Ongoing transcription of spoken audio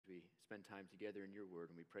spend time together in your word.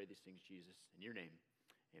 And we pray these things, Jesus, in your name.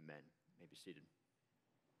 Amen. You may be seated.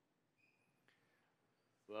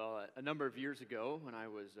 Well, a number of years ago, when I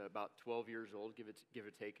was about 12 years old, give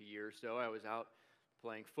or take a year or so, I was out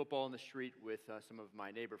playing football in the street with some of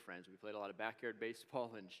my neighbor friends. We played a lot of backyard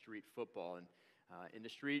baseball and street football. And in the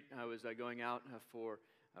street, I was going out for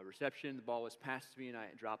a reception. The ball was passed to me, and I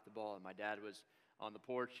dropped the ball. And my dad was on the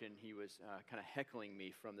porch, and he was kind of heckling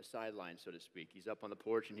me from the sideline, so to speak. He's up on the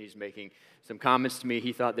porch, and he's making some comments to me.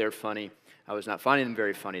 He thought they were funny. I was not finding them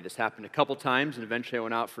very funny. This happened a couple times, and eventually I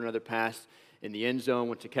went out for another pass in the end zone,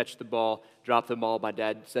 went to catch the ball, dropped the ball. My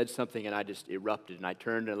dad said something, and I just erupted. And I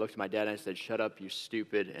turned and I looked at my dad, and I said, "Shut up, you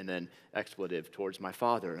stupid," and then expletive towards my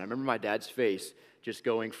father. And I remember my dad's face just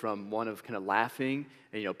going from one of kind of laughing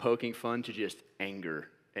and, poking fun to just anger.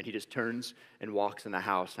 And he just turns and walks in the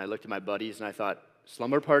house. And I looked at my buddies, and I thought,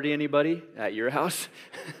 slumber party anybody at your house?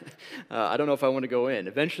 I don't know if I want to go in.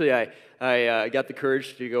 Eventually, I got the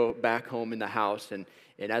courage to go back home in the house, and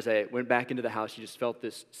as I went back into the house, you just felt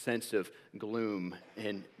this sense of gloom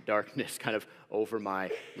and darkness kind of over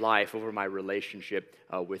my life, over my relationship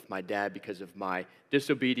with my dad because of my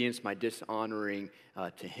disobedience, my dishonoring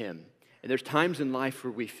to him. And there's times in life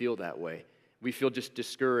where we feel that way. We feel just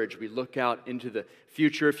discouraged. We look out into the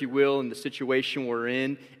future, if you will, and the situation we're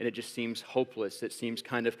in, and it just seems hopeless. It seems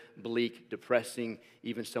kind of bleak, depressing,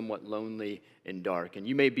 even somewhat lonely and dark. And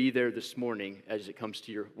you may be there this morning as it comes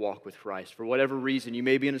to your walk with Christ. For whatever reason, you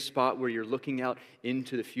may be in a spot where you're looking out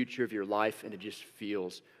into the future of your life, and it just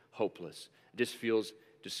feels hopeless. It just feels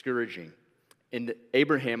discouraging. And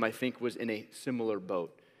Abraham, I think, was in a similar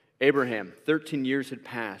boat. Abraham, 13 years had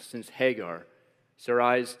passed since Hagar,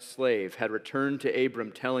 Sarai's slave, had returned to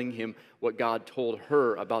Abram, telling him what God told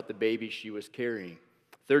her about the baby she was carrying.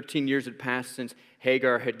 13 years had passed since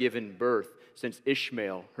Hagar had given birth, since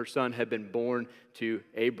Ishmael, her son, had been born to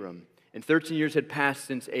Abram. And 13 years had passed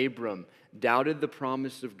since Abram doubted the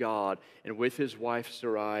promise of God, and with his wife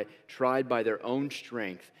Sarai tried by their own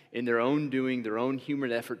strength, in their own doing, their own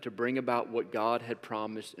human effort, to bring about what God had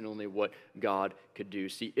promised and only what God could do.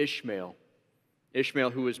 See, Ishmael,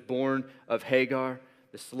 who was born of Hagar,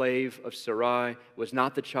 the slave of Sarai, was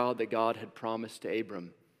not the child that God had promised to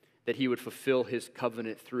Abram, that he would fulfill his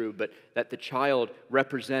covenant through, but that the child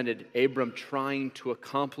represented Abram trying to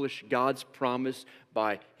accomplish God's promise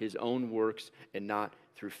by his own works and not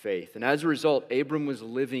through faith. And as a result, Abram was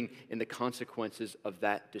living in the consequences of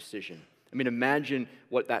that decision. I mean, imagine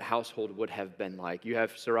what that household would have been like. You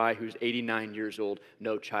have Sarai, who's 89 years old,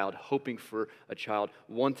 no child, hoping for a child,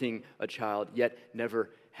 wanting a child, yet never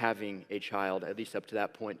having a child, at least up to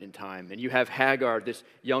that point in time. And you have Hagar, this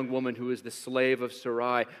young woman who is the slave of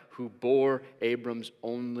Sarai, who bore Abram's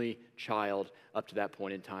only child up to that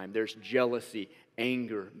point in time. There's jealousy,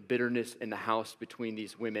 anger, bitterness in the house between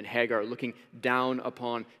these women. Hagar looking down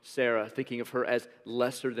upon Sarah, thinking of her as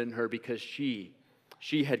lesser than her because she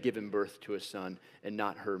had given birth to a son and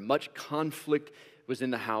not her. Much conflict was in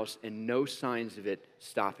the house and no signs of it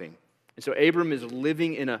stopping. And so Abram is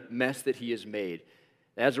living in a mess that he has made.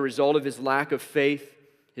 As a result of his lack of faith,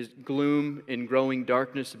 his gloom and growing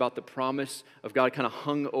darkness about the promise of God kind of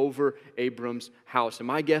hung over Abram's house. And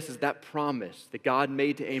my guess is that promise that God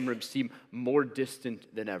made to Abram seemed more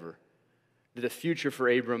distant than ever. The future for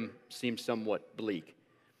Abram seemed somewhat bleak.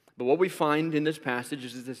 But what we find in this passage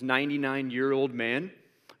is that this 99-year-old man,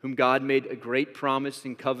 whom God made a great promise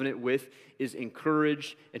and covenant with, is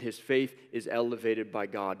encouraged and his faith is elevated by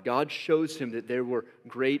God. God shows him that there were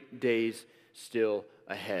great days still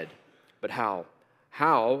ahead. But how?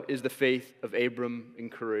 How is the faith of Abram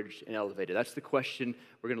encouraged and elevated? That's the question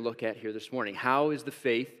we're going to look at here this morning. How is the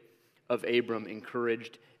faith of Abram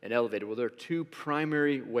encouraged and elevated? Well, there are two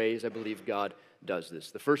primary ways I believe God does this.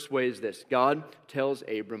 The first way is this: God tells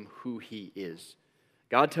Abram who he is.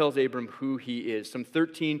 God tells Abram who he is. Some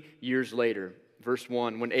 13 years later, verse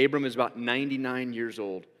 1, when Abram is about 99 years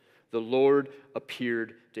old, the Lord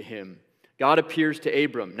appeared to him. God appears to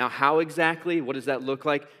Abram. Now, how exactly? What does that look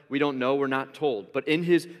like? We don't know. We're not told. But in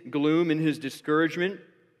his gloom, in his discouragement,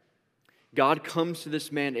 God comes to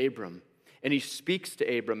this man, Abram, and he speaks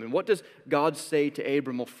to Abram. And what does God say to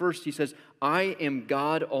Abram? Well, first he says, "I am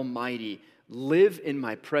God Almighty. Live in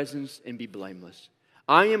my presence and be blameless."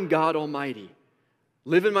 I am God Almighty.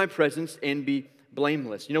 Live in my presence and be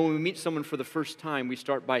blameless. You know, when we meet someone for the first time, we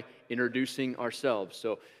start by introducing ourselves.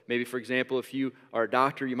 So maybe, for example, if you are a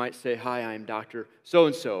doctor, you might say, "Hi, I'm Dr.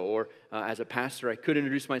 So-and-so." Or as a pastor, I could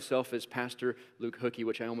introduce myself as Pastor Luke Hookey,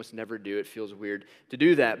 which I almost never do. It feels weird to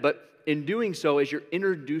do that. But in doing so, as you're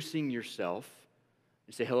introducing yourself,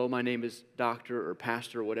 you say, "Hello, my name is Doctor," or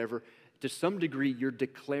Pastor, or whatever. To some degree, you're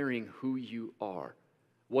declaring who you are.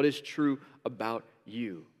 What is true about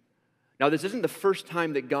you? Now, this isn't the first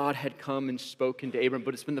time that God had come and spoken to Abram,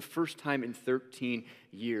 but it's been the first time in 13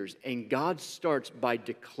 years. And God starts by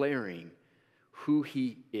declaring who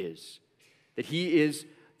he is. That he is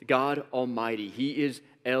God Almighty. He is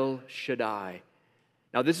El Shaddai.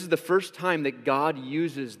 Now, this is the first time that God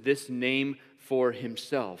uses this name for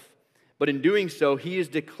himself. But in doing so, he is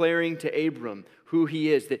declaring to Abram who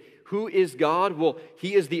he is. That who is God? Well,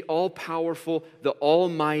 he is the all-powerful, the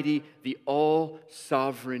almighty, the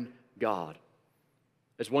all-sovereign God.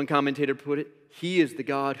 As one commentator put it, he is the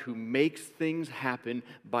God who makes things happen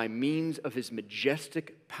by means of his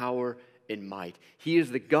majestic power and might. He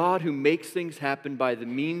is the God who makes things happen by the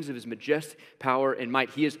means of his majestic power and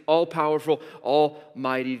might. He is all-powerful,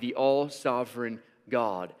 almighty, the all-sovereign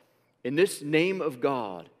God. And this name of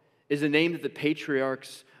God is a name that the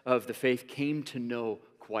patriarchs of the faith came to know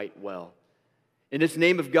quite well. In this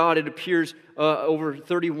name of God, it appears over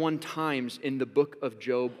 31 times in the book of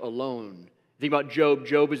Job alone. Think about Job.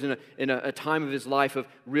 Job is in a time of his life of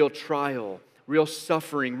real trial, real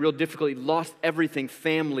suffering, real difficulty, lost everything,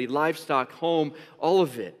 family, livestock, home, all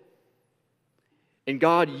of it. And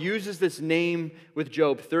God uses this name with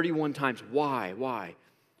Job 31 times. Why? Why?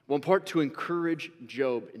 Well, in part to encourage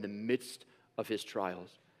Job in the midst of his trials.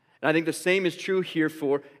 And I think the same is true here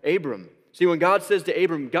for Abram. See, when God says to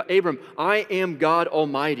Abram, Abram, I am God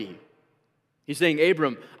Almighty. He's saying,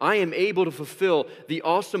 Abram, I am able to fulfill the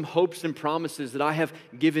awesome hopes and promises that I have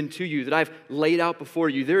given to you, that I've laid out before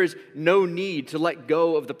you. There is no need to let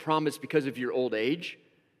go of the promise because of your old age,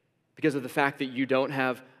 because of the fact that you don't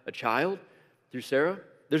have a child through Sarah.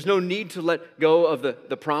 There's no need to let go of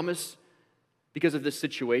the promise because of this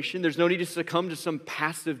situation. There's no need to succumb to some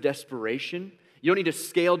passive desperation. You don't need to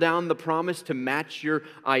scale down the promise to match your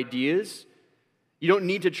ideas. You don't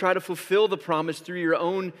need to try to fulfill the promise through your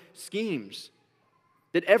own schemes.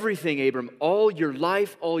 That everything, Abram, all your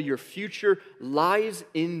life, all your future lies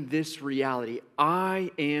in this reality. I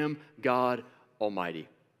am God Almighty.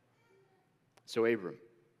 So, Abram,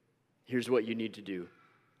 here's what you need to do.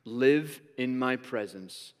 Live in my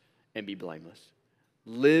presence and be blameless.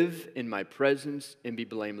 Live in my presence and be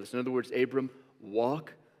blameless. In other words, Abram,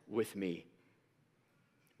 walk with me.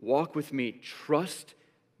 Walk with me. Trust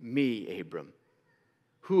me, Abram.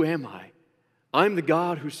 Who am I? I'm the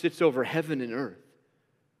God who sits over heaven and earth.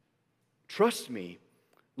 Trust me.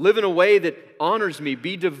 Live in a way that honors me.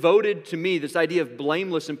 Be devoted to me. This idea of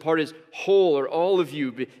blameless in part is whole or all of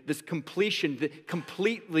you. This completion, that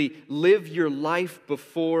completely live your life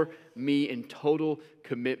before me in total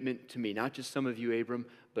commitment to me. Not just some of you, Abram,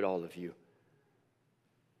 but all of you.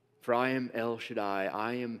 For I am El Shaddai.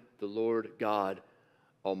 I am the Lord God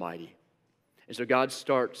Almighty. And so God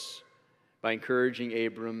starts by encouraging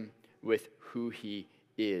Abram with who he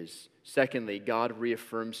is. Secondly, God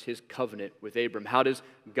reaffirms his covenant with Abram. How does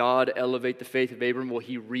God elevate the faith of Abram? Well,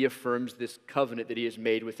 he reaffirms this covenant that he has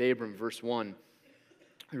made with Abram. Verse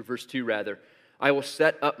 2 rather. I will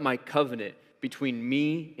set up my covenant between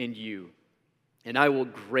me and you, and I will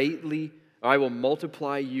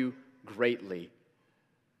multiply you greatly.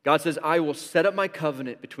 God says, I will set up my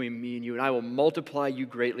covenant between me and you, and I will multiply you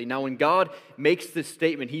greatly. Now, when God makes this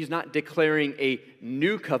statement, he's not declaring a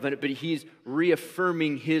new covenant, but he's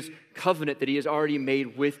reaffirming his covenant that he has already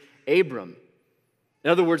made with Abram. In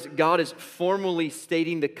other words, God is formally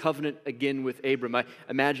stating the covenant again with Abram. I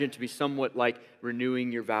imagine it to be somewhat like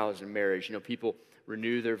renewing your vows in marriage. You know, people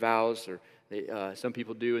renew their vows, or some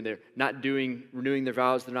people do, and they're not renewing their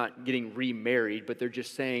vows. They're not getting remarried, but they're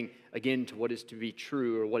just saying again to what is to be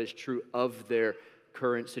true, or what is true of their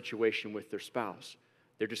current situation with their spouse.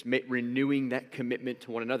 They're just renewing that commitment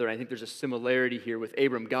to one another. I think there's a similarity here with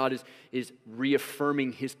Abram. God is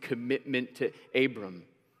reaffirming his commitment to Abram,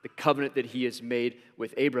 the covenant that he has made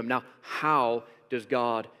with Abram. Now, how does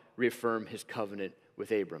God reaffirm his covenant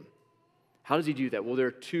with Abram? How does he do that? Well, there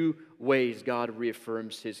are two ways God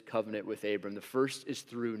reaffirms his covenant with Abram. The first is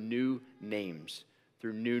through new names.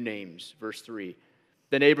 Through new names. Verse 3.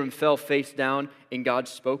 Then Abram fell face down, and God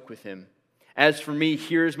spoke with him. As for me,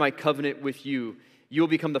 here is my covenant with you. You will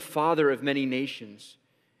become the father of many nations.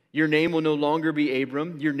 Your name will no longer be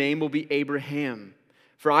Abram. Your name will be Abraham.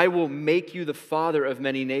 For I will make you the father of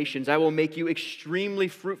many nations. I will make you extremely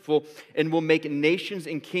fruitful, and will make nations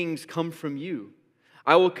and kings come from you.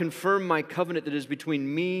 I will confirm my covenant that is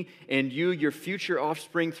between me and you, your future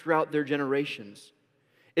offspring, throughout their generations.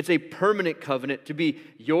 It's a permanent covenant to be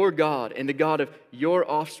your God and the God of your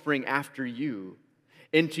offspring after you.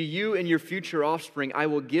 And to you and your future offspring, I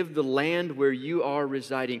will give the land where you are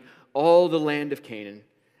residing, all the land of Canaan,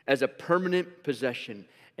 as a permanent possession,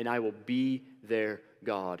 and I will be their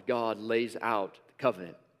God. God lays out the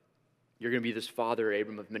covenant You're going to be this father,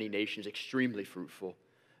 Abram, of many nations, extremely fruitful.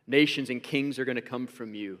 Nations and kings are going to come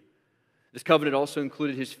from you. This covenant also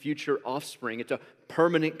included his future offspring. It's a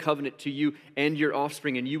permanent covenant to you and your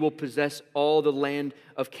offspring, and you will possess all the land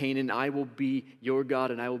of Canaan. I will be your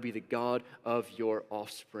God, and I will be the God of your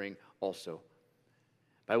offspring also.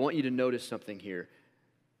 But I want you to notice something here.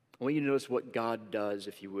 I want you to notice what God does,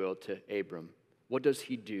 if you will, to Abram. What does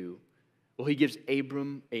he do? Well, he gives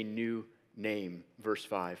Abram a new name. Verse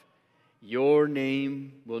 5. Your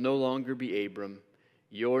name will no longer be Abram.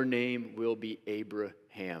 Your name will be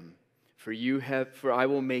Abraham. For I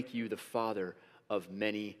will make you the father of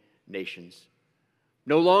many nations.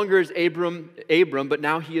 No longer is Abram, but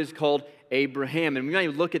now he is called Abraham. And we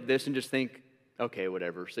might look at this and just think, okay,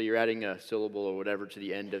 whatever. So you're adding a syllable or whatever to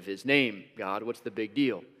the end of his name. God, what's the big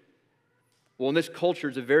deal? Well, in this culture,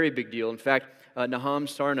 it's a very big deal. In fact, Nahum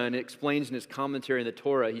Sarna explains in his commentary in the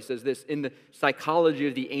Torah, he says this: in the psychology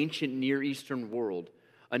of the ancient Near Eastern world,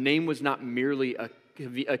 a name was not merely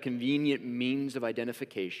a convenient means of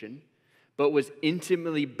identification, but was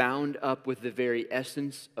intimately bound up with the very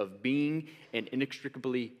essence of being and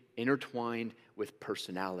inextricably intertwined with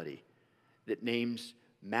personality. That names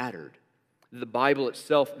mattered. The Bible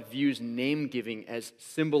itself views name-giving as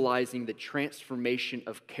symbolizing the transformation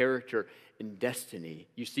of character and destiny.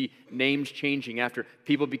 You see names changing after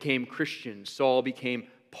people became Christians. Saul became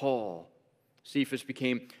Paul. Cephas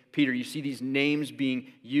became Peter. You see these names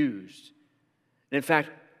being used. And in fact,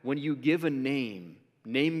 when you give a name,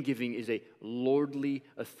 name-giving is a lordly,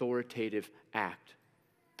 authoritative act.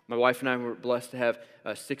 My wife and I were blessed to have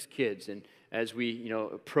 6 kids, and as we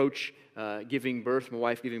approach giving birth, my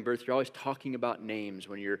wife giving birth, you're always talking about names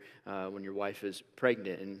when your wife is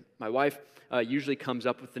pregnant. And my wife usually comes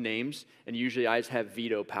up with the names, and usually I just have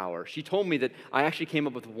veto power. She told me that I actually came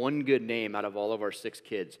up with one good name out of all of our 6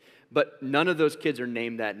 kids, but none of those kids are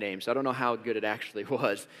named that name, so I don't know how good it actually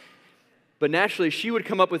was. But naturally, she would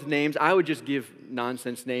come up with names. I would just give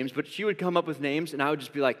nonsense names, but she would come up with names, and I would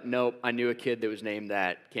just be like, nope, I knew a kid that was named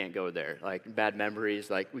that. Can't go there. Like, bad memories.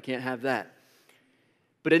 Like, we can't have that.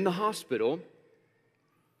 But in the hospital,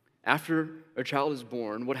 after a child is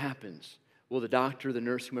born, what happens? Well, the doctor, the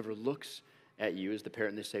nurse, whomever looks at you as the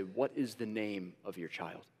parent, they say, what is the name of your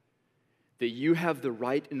child? That you have the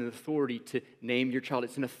right and authority to name your child.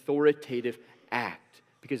 It's an authoritative act,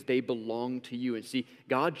 because they belong to you. And see,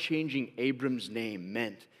 God changing Abram's name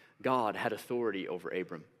meant God had authority over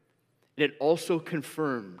Abram. And it also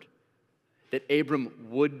confirmed that Abram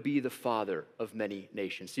would be the father of many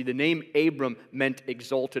nations. See, the name Abram meant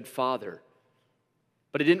exalted father.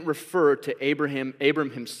 But it didn't refer to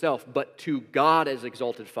Abram himself, but to God as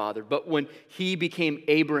exalted father. But when he became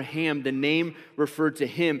Abraham, the name referred to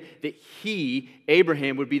him, that he,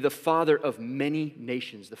 Abraham, would be the father of many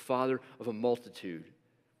nations, the father of a multitude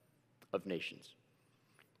of nations.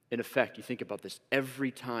 In effect, you think about this,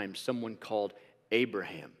 every time someone called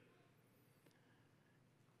Abraham,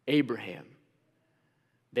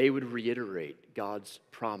 they would reiterate God's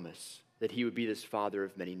promise that he would be this father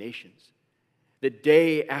of many nations. That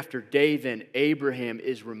day after day, then, Abraham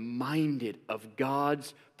is reminded of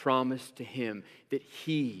God's promise to him that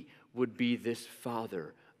he would be this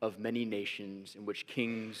father of many nations in which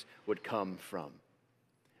kings would come from.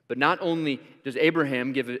 But not only does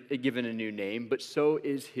Abraham given a new name, but so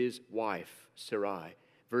is his wife, Sarai.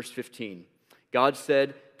 Verse 15, God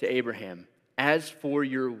said to Abraham, as for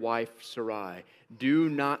your wife Sarai, do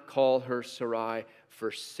not call her Sarai,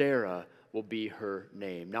 for Sarah will be her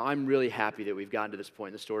name. Now, I'm really happy that we've gotten to this point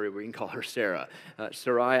in the story where we can call her Sarah.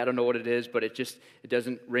 Sarai, I don't know what it is, but it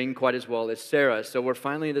doesn't ring quite as well as Sarah. So we're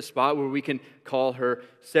finally in the spot where we can call her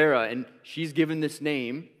Sarah. And she's given this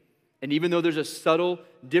name. And even though there's a subtle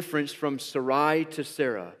difference from Sarai to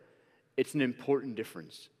Sarah, it's an important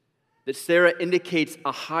difference. That Sarah indicates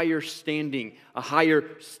a higher standing, a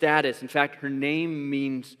higher status. In fact, her name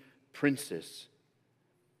means princess,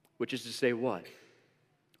 which is to say what?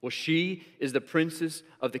 Well, she is the princess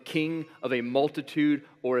of the king of a multitude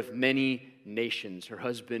or of many nations, her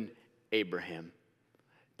husband Abraham.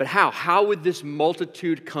 But how? How would this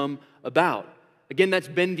multitude come about? Again, that's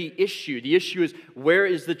been the issue. The issue is, where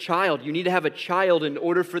is the child? You need to have a child in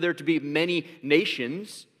order for there to be many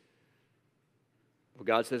nations. Well,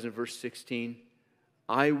 God says in verse 16,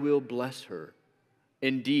 I will bless her.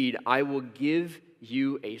 Indeed, I will give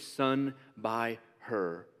you a son by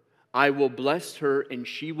her. I will bless her, and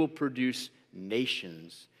she will produce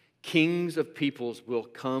nations. Kings of peoples will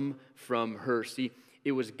come from her. See,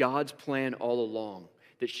 it was God's plan all along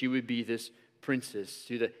that she would be this princess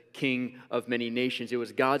to the king of many nations. It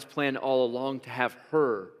was God's plan all along to have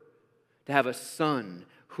her, to have a son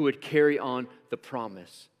who would carry on the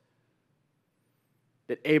promise.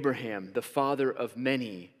 that Abraham, the father of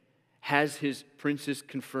many, has his princess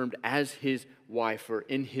confirmed as his wife, or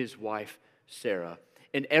in his wife Sarah.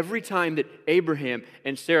 And every time that Abraham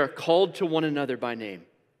and Sarah called to one another by name,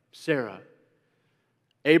 Sarah,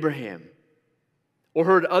 Abraham, or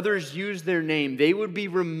heard others use their name, they would be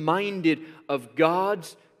reminded of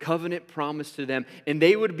God's covenant promise to them, and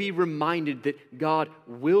they would be reminded that God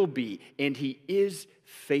will be, and He is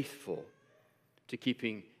faithful to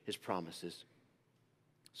keeping His promises.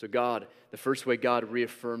 So God, the first way God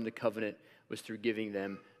reaffirmed the covenant was through giving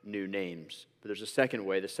them new names. But there's a second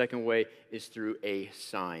way. The second way is through a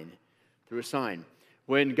sign. Through a sign.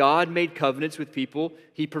 When God made covenants with people,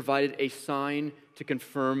 He provided a sign to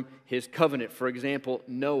confirm His covenant. For example,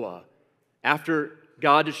 Noah. After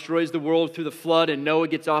God destroys the world through the flood and Noah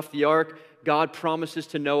gets off the ark, God promises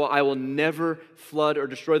to Noah, I will never flood or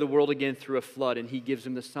destroy the world again through a flood. And He gives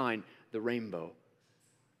him the sign, the rainbow.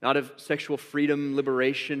 Not of sexual freedom,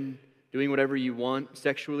 liberation, doing whatever you want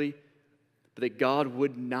sexually, but that God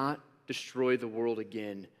would not destroy the world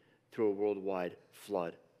again through a worldwide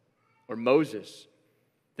flood. Or Moses.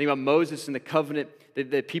 Think about Moses and the covenant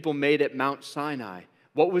that people made at Mount Sinai.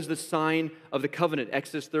 What was the sign of the covenant?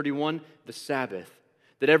 Exodus 31, the Sabbath.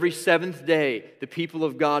 That every seventh day, the people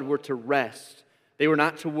of God were to rest. They were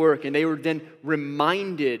not to work, and they were then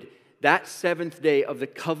reminded that seventh day of the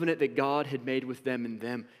covenant that God had made with them and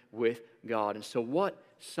them with God. And so what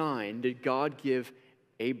sign did God give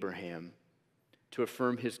Abraham to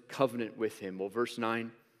affirm His covenant with him? Well, verse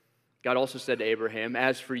 9, God also said to Abraham,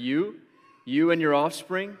 as for you, you and your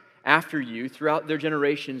offspring after you throughout their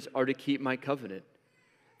generations are to keep my covenant.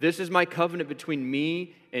 This is my covenant between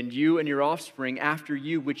me and you and your offspring after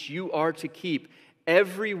you, which you are to keep.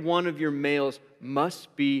 Every one of your males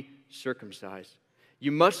must be circumcised.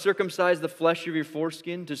 You must circumcise the flesh of your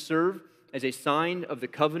foreskin to serve as a sign of the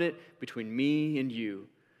covenant between me and you.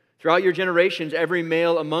 Throughout your generations, every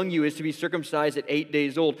male among you is to be circumcised at 8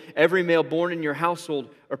 days old. Every male born in your household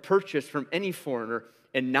or purchased from any foreigner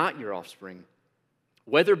and not your offspring,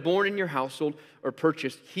 whether born in your household or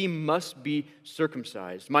purchased, he must be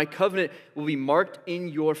circumcised. My covenant will be marked in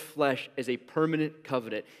your flesh as a permanent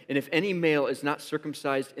covenant. And if any male is not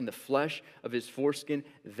circumcised in the flesh of his foreskin,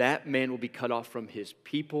 that man will be cut off from his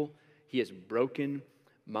people. He has broken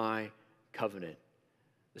my covenant.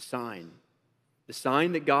 The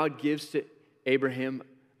sign that God gives to Abraham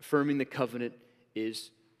affirming the covenant is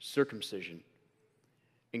circumcision.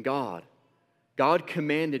 And God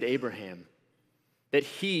commanded Abraham that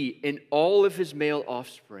he and all of his male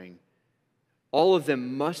offspring, all of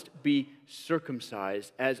them must be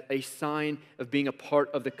circumcised as a sign of being a part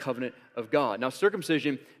of the covenant of God. Now,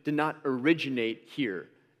 circumcision did not originate here,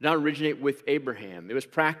 did not originate with Abraham. It was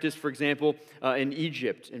practiced, for example, in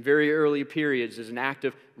Egypt in very early periods as an act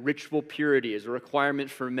of ritual purity, as a requirement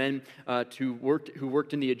for men who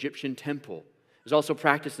worked in the Egyptian temple. It was also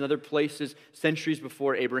practiced in other places centuries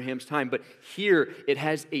before Abraham's time, but here it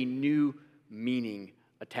has a new meaning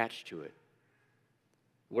attached to it.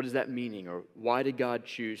 What is that meaning, or why did God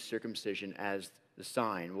choose circumcision as the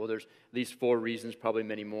sign? Well, there's these 4 reasons, probably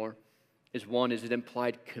many more. One is it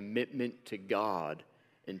implied commitment to God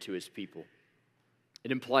and to His people.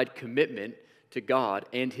 It implied commitment to God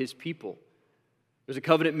and His people. There's a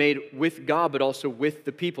covenant made with God, but also with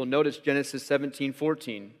the people. Notice Genesis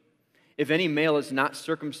 17:14. If any male is not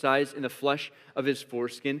circumcised in the flesh of his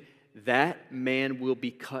foreskin, that man will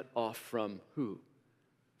be cut off from who?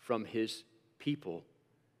 From his people.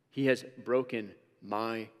 He has broken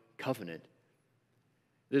my covenant.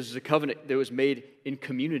 This is a covenant that was made in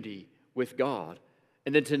community with God.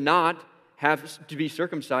 And then to not have to be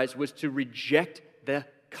circumcised was to reject the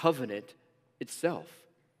covenant itself.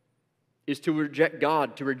 Is to reject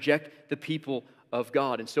God, to reject the people of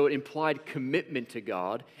God. And so it implied commitment to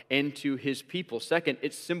God and to His people. Second,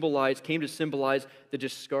 it came to symbolize the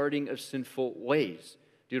discarding of sinful ways.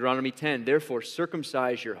 Deuteronomy 10, therefore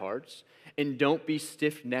circumcise your hearts and don't be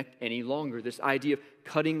stiff-necked any longer. This idea of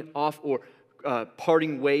cutting off or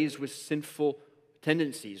parting ways with sinful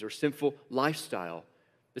tendencies or sinful lifestyle.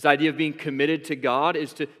 This idea of being committed to God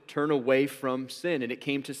is to turn away from sin, and it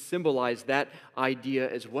came to symbolize that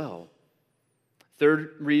idea as well.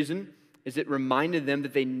 Third reason is it reminded them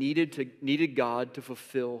that they needed God to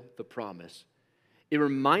fulfill the promise. It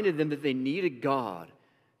reminded them that they needed God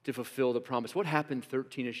to fulfill the promise. What happened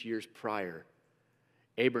 13-ish years prior?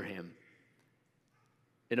 Abraham,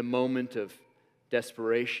 in a moment of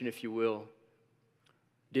desperation, if you will,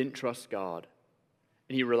 didn't trust God,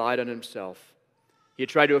 and he relied on himself. He had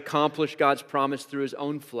tried to accomplish God's promise through his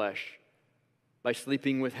own flesh by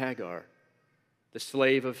sleeping with Hagar, the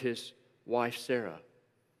slave of his wife Sarah.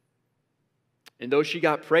 And though she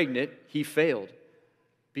got pregnant, he failed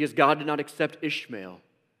because God did not accept Ishmael.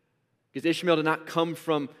 Because Ishmael did not come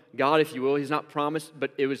from God, if you will. He's not promised,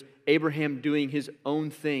 but it was Abraham doing his own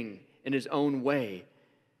thing in his own way.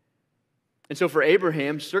 And so for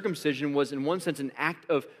Abraham, circumcision was in one sense an act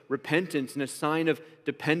of repentance and a sign of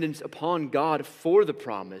dependence upon God for the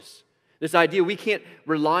promise. This idea we can't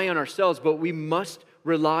rely on ourselves, but we must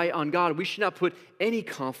rely on God. We should not put any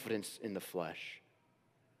confidence in the flesh.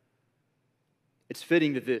 It's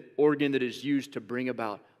fitting that the organ that is used to bring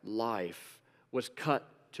about life was cut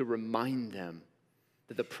to remind them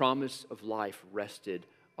that the promise of life rested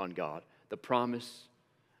on God. The promise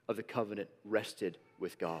of the covenant rested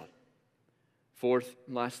with God. Fourth,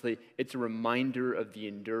 and lastly, it's a reminder of the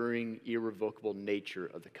enduring, irrevocable nature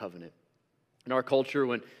of the covenant. In our culture,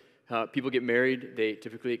 when people get married, they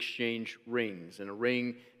typically exchange rings. And a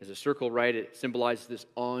ring is a circle, right? It symbolizes this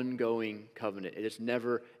ongoing covenant. It is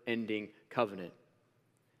never-ending covenant.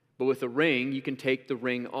 But with a ring, you can take the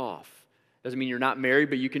ring off. Doesn't mean you're not married,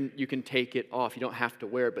 but you can take it off. You don't have to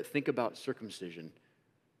wear it. But think about circumcision.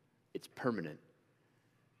 It's permanent.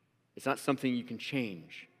 It's not something you can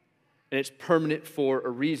change. And it's permanent for a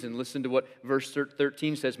reason. Listen to what verse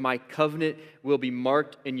 13 says. My covenant will be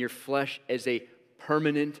marked in your flesh as a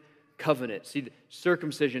permanent covenant. See, the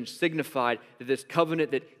circumcision signified that this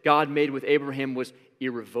covenant that God made with Abraham was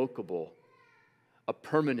irrevocable. A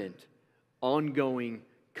permanent, ongoing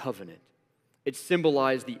covenant. It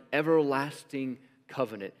symbolized the everlasting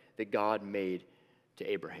covenant that God made to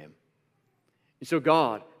Abraham. And so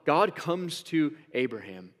God comes to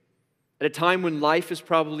Abraham at a time when life is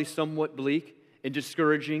probably somewhat bleak and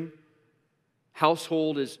discouraging.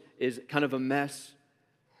 Household is kind of a mess.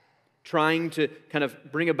 Trying to kind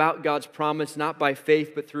of bring about God's promise, not by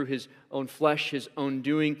faith, but through his own flesh, his own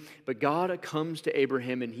doing. But God comes to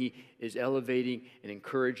Abraham and he is elevating and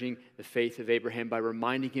encouraging the faith of Abraham by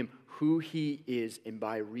reminding him who he is and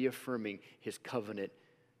by reaffirming his covenant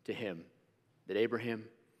to him. That Abraham,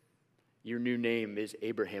 your new name is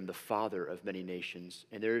Abraham, the father of many nations.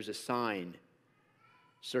 And there is a sign,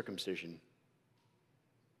 circumcision,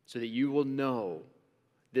 so that you will know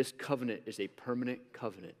this covenant is a permanent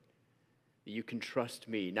covenant, that you can trust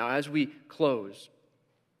me. Now, as we close,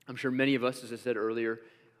 I'm sure many of us, as I said earlier,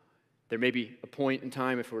 there may be a point in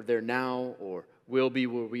time, if we're there now or will be,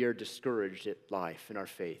 where we are discouraged at life and our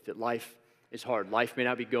faith, that life is hard. Life may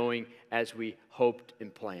not be going as we hoped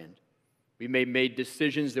and planned. We may have made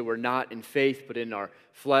decisions that were not in faith, but in our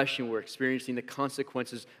flesh, and we're experiencing the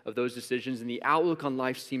consequences of those decisions, and the outlook on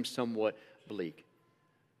life seems somewhat bleak.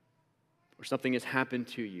 Or something has happened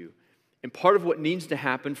to you. And part of what needs to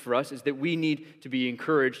happen for us is that we need to be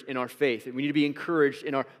encouraged in our faith. We need to be encouraged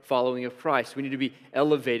in our following of Christ. We need to be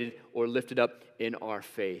elevated or lifted up in our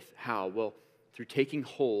faith. How? Well, through taking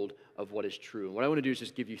hold of what is true. And what I want to do is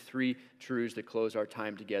just give you 3 truths that close our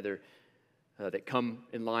time together that come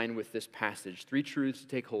in line with this passage. 3 truths to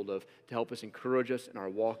take hold of to help us encourage us in our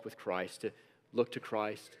walk with Christ, to look to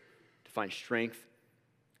Christ, to find strength,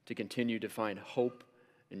 to continue to find hope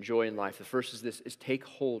and joy in life. The first is this, is take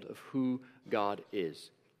hold of who God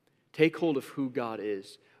is. Take hold of who God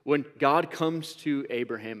is. When God comes to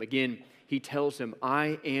Abraham, again, he tells him,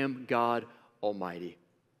 I am God Almighty.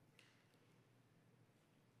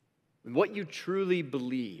 And what you truly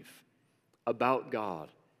believe about God,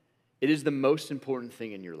 it is the most important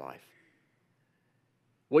thing in your life.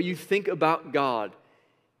 What you think about God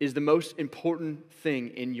is the most important thing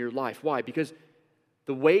in your life. Why? Because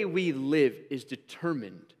the way we live is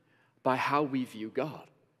determined by how we view God.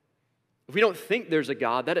 If we don't think there's a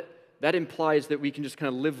God, that implies that we can just kind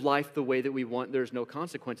of live life the way that we want. There's no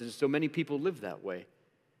consequences. So many people live that way.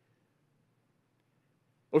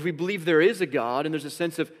 Or if we believe there is a God and there's a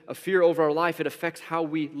sense of a fear over our life, it affects how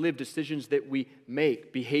we live, decisions that we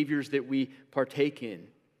make, behaviors that we partake in.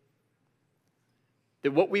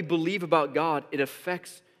 That what we believe about God, it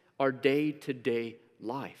affects our day-to-day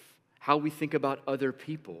life, how we think about other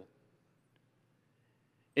people.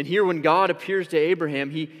 And here when God appears to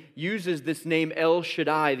Abraham, he uses this name El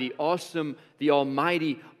Shaddai, the awesome, the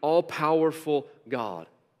almighty, all-powerful God.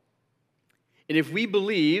 And if we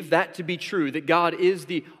believe that to be true, that God is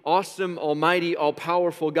the awesome, almighty,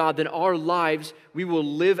 all-powerful God, then our lives, we will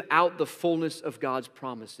live out the fullness of God's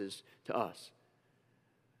promises to us.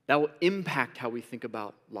 That will impact how we think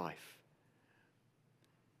about life.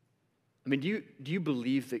 I mean, do you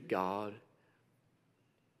believe that God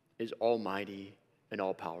is almighty and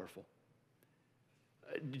all-powerful?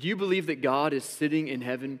 Do you believe that God is sitting in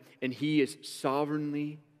heaven and he is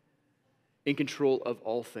sovereignly in control of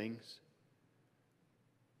all things?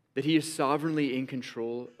 That he is sovereignly in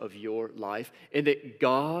control of your life, and that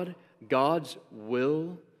God, God's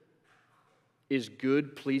will is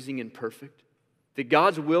good, pleasing, and perfect? That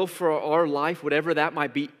God's will for our life, whatever that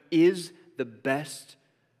might be, is the best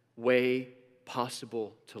way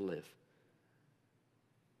possible to live?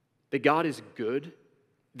 That God is good,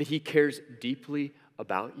 that He cares deeply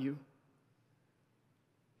about you?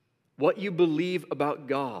 What you believe about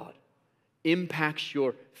God impacts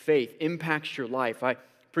your faith, impacts your life. I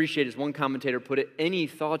appreciate, as one commentator put it, any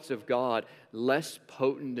thoughts of God less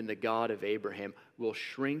potent than the God of Abraham will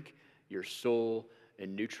shrink your soul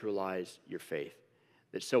and neutralize your faith.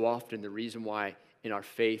 That so often the reason why in our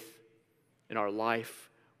faith, in our life,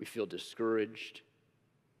 we feel discouraged,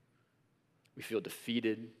 we feel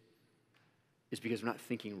defeated, is because we're not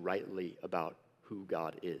thinking rightly about who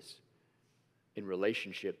God is in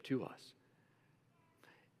relationship to us.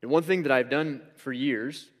 And one thing that I've done for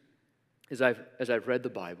years is as I've read the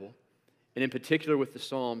Bible, and in particular with the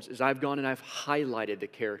Psalms, is I've gone and I've highlighted the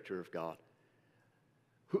character of God.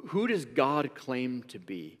 Who does God claim to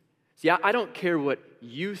be? See, I don't care what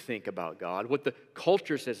you think about God, what the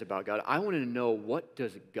culture says about God. I want to know, what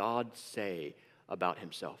does God say about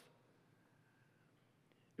Himself?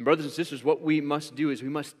 And brothers and sisters, what we must do is we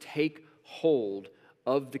must take hold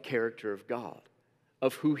of the character of God,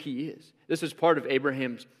 of who He is. This is part of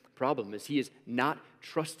Abraham's problem, is he is not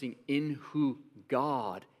trusting in who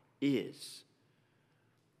God is.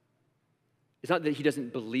 It's not that he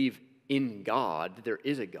doesn't believe in God, that there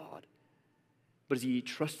is a God, but is he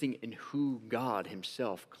trusting in who God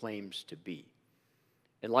Himself claims to be?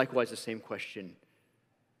 And likewise, the same question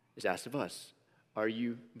is asked of us. Are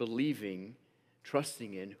you believing,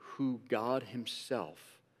 trusting in who God Himself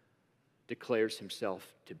declares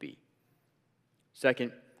Himself to be?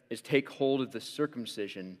 Second is take hold of the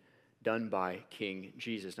circumcision done by King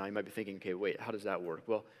Jesus. Now you might be thinking, okay, wait, how does that work?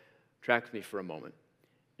 Well, track with me for a moment.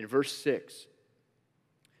 In verse 6,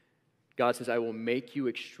 God says, I will make you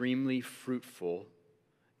extremely fruitful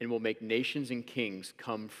and will make nations and kings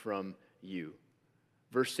come from you.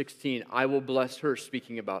 Verse 16, I will bless her,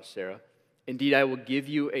 speaking about Sarah. Indeed, I will give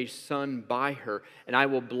you a son by her, and I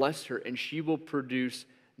will bless her, and she will produce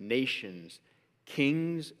nations.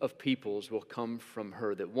 Kings of peoples will come from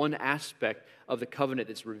her. That one aspect of the covenant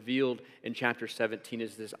that's revealed in chapter 17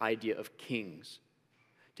 is this idea of kings.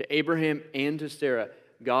 To Abraham and to Sarah,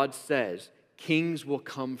 God says, kings will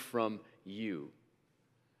come from you.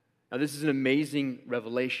 Now, this is an amazing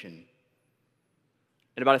revelation.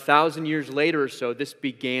 And about 1,000 years later or so, this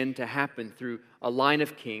began to happen through a line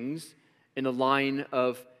of kings in the line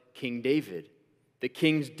of King David. The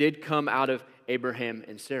kings did come out of Abraham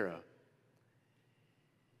and Sarah.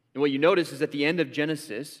 And what you notice is at the end of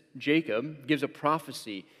Genesis, Jacob gives a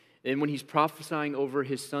prophecy, and when he's prophesying over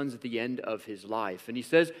his sons at the end of his life. And he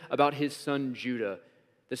says about his son Judah,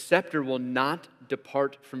 the scepter will not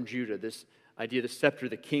depart from Judah. This idea, the scepter,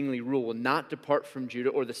 the kingly rule, will not depart from Judah,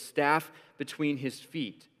 or the staff between his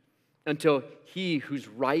feet, until he whose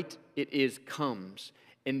right it is comes,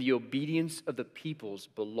 and the obedience of the peoples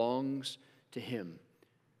belongs to him.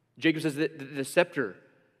 Jacob says that the scepter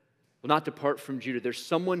will not depart from Judah. There's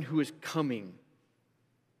someone who is coming,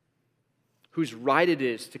 whose right it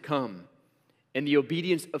is to come, and the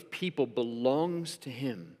obedience of people belongs to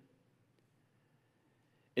him.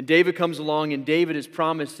 And David comes along, and David is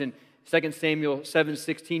promised in 2 Samuel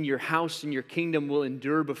 7:16, your house and your kingdom will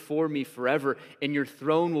endure before me forever, and your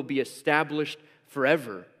throne will be established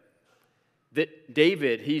forever. That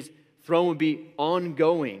David, his throne will be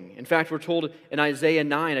ongoing. In fact, we're told in Isaiah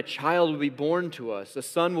 9, a child will be born to us, a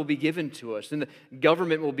son will be given to us, and the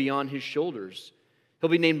government will be on his shoulders. He'll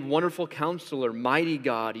be named Wonderful Counselor, Mighty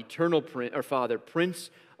God, Eternal Father, Prince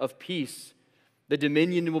of Peace. The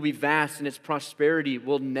dominion will be vast, and its prosperity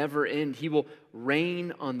will never end. He will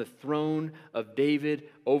reign on the throne of David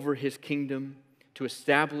over his kingdom to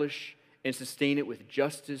establish and sustain it with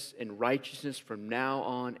justice and righteousness from now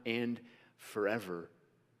on and forever.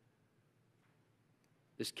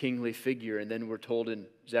 This kingly figure. And then we're told in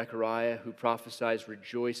Zechariah, who prophesies,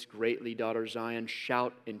 rejoice greatly, daughter Zion,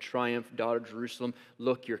 shout in triumph, daughter Jerusalem,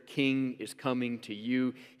 look, your king is coming to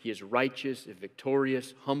you. He is righteous and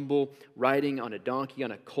victorious, humble, riding on a donkey,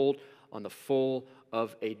 on a colt, on the foal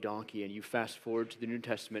of a donkey. And you fast forward to the New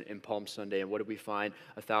Testament in Palm Sunday, and what do we find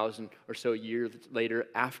 1,000 or so years later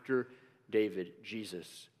after David?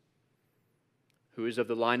 Jesus, who is of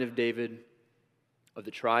the line of David, of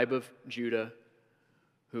the tribe of Judah,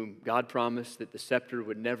 whom God promised that the scepter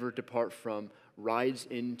would never depart from, rides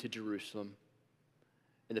into Jerusalem.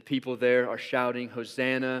 And the people there are shouting,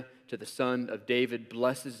 Hosanna to the Son of David.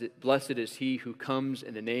 Blessed is he who comes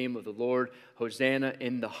in the name of the Lord. Hosanna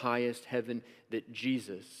in the highest heaven. That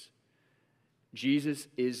Jesus Jesus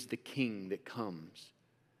is the king that comes.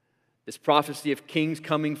 This prophecy of kings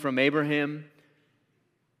coming from Abraham,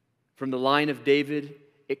 from the line of David,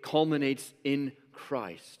 it culminates in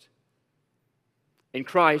Christ. In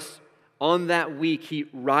Christ, on that week, he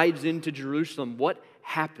rides into Jerusalem. What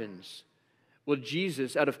happens? Well,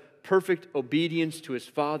 Jesus, out of perfect obedience to his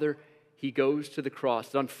Father, he goes to the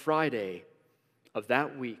cross. On Friday of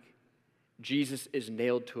that week, Jesus is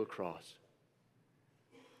nailed to a cross.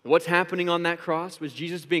 What's happening on that cross? Was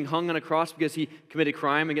Jesus being hung on a cross because he committed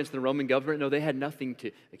crime against the Roman government? No, they had nothing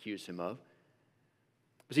to accuse him of.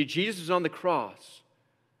 But see, Jesus was on the cross,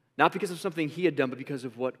 not because of something he had done, but because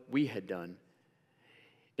of what we had done.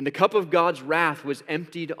 And the cup of God's wrath was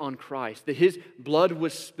emptied on Christ, that his blood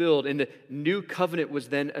was spilled, and the new covenant was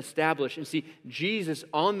then established. And see, Jesus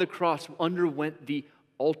on the cross underwent the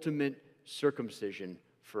ultimate circumcision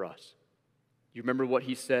for us. You remember what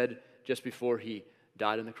he said just before he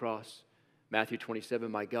died on the cross? Matthew 27,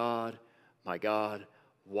 my God,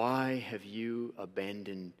 why have you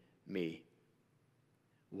abandoned me?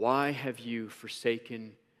 Why have you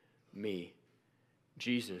forsaken me?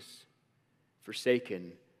 Jesus,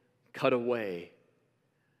 forsaken, cut away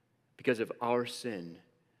because of our sin,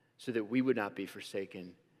 so that we would not be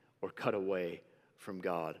forsaken or cut away from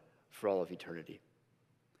God for all of eternity.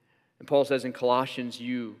 And Paul says in Colossians,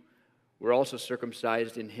 you were also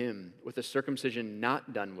circumcised in him with a circumcision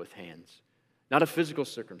not done with hands, not a physical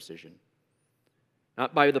circumcision,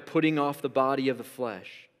 not by the putting off the body of the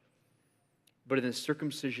flesh, but in the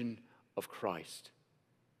circumcision of Christ.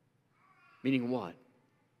 Meaning what?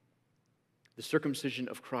 The circumcision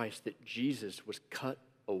of Christ, that Jesus was cut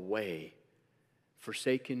away,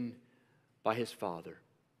 forsaken by his Father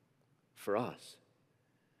for us.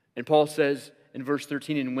 And Paul says in verse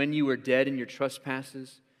 13, and when you were dead in your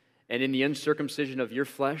trespasses and in the uncircumcision of your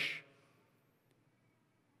flesh,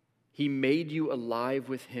 he made you alive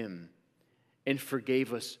with him and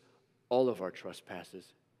forgave us all of our trespasses.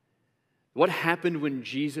 What happened when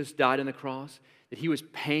Jesus died on the cross? That he was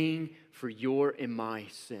paying for your and my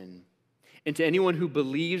sin. And to anyone who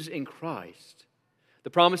believes in Christ, the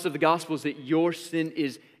promise of the gospel is that your sin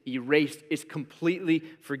is erased, is completely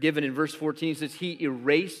forgiven. In verse 14 it says, he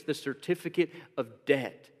erased the certificate of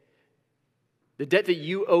debt. The debt that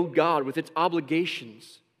you owe God with its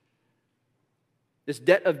obligations. This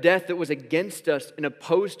debt of death that was against us and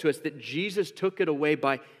opposed to us, that Jesus took it away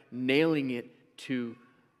by nailing it to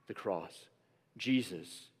the cross.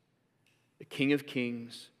 Jesus, the King of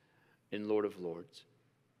Kings and Lord of Lords.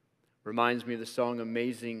 Reminds me of the song,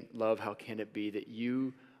 Amazing Love, How Can It Be, that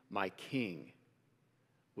you, my King,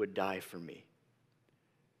 would die for me.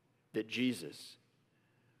 That Jesus,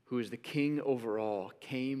 who is the King over all,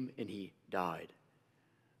 came and he died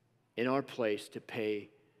in our place to pay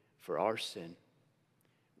for our sin.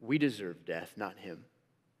 We deserve death, not him.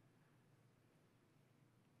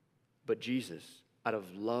 But Jesus, out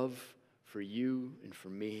of love for you and for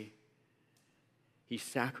me, he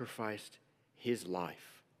sacrificed his life.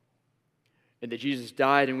 And that Jesus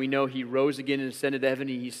died, and we know he rose again and ascended to heaven.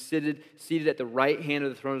 He's seated at the right hand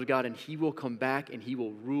of the throne of God, and he will come back and he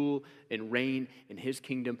will rule and reign in his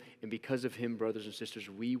kingdom. And because of him, brothers and sisters,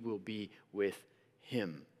 we will be with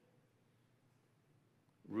him,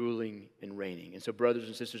 ruling and reigning. And so, brothers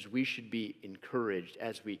and sisters, we should be encouraged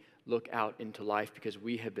as we look out into life, because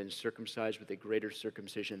we have been circumcised with a greater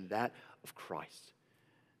circumcision, that of Christ.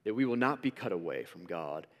 That we will not be cut away from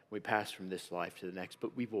God when we pass from this life to the next,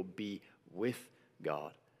 but we will be with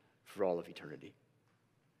God for all of eternity.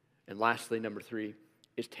 And lastly, number 3,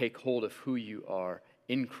 is take hold of who you are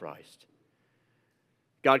in Christ.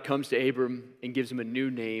 God comes to Abram and gives him a new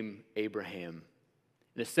name, Abraham.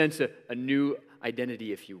 In a sense, a new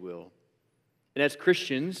identity, if you will. And as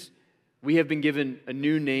Christians, we have been given a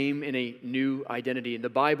new name and a new identity. And the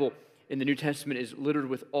Bible in the New Testament is littered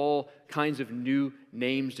with all kinds of new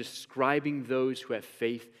names describing those who have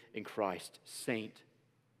faith in Christ. Saint,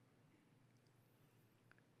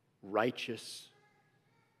 righteous,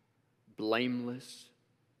 blameless,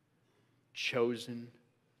 chosen,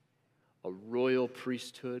 a royal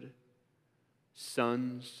priesthood,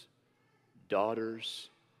 sons, daughters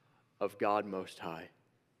of God Most High,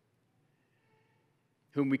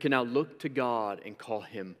 whom we can now look to God and call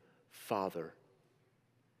him Father.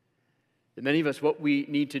 And many of us, what we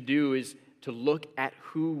need to do is to look at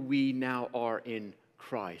who we now are in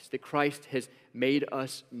Christ, that Christ has made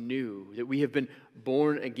us new, that we have been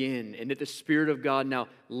born again, and that the Spirit of God now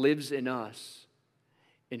lives in us.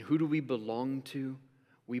 And who do we belong to?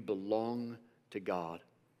 We belong to God.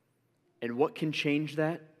 And what can change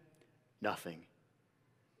that? Nothing.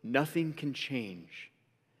 Nothing can change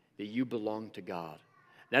that you belong to God.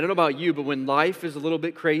 And I don't know about you, but when life is a little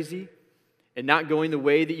bit crazy and not going the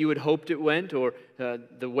way that you had hoped it went or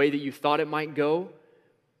the way that you thought it might go,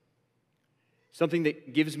 something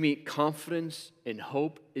that gives me confidence and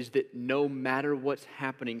hope is that no matter what's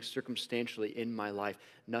happening circumstantially in my life,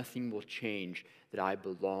 nothing will change that I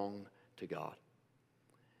belong to God,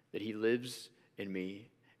 that He lives in me,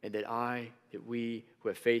 and that we who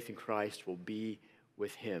have faith in Christ will be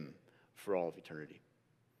with Him for all of eternity.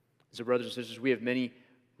 So brothers and sisters, we have many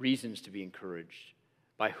reasons to be encouraged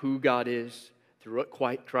by who God is, through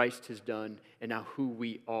what Christ has done, and now who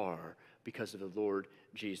we are because of the Lord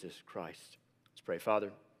Jesus Christ. Let's pray.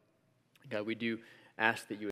 Father, God, we do ask that you would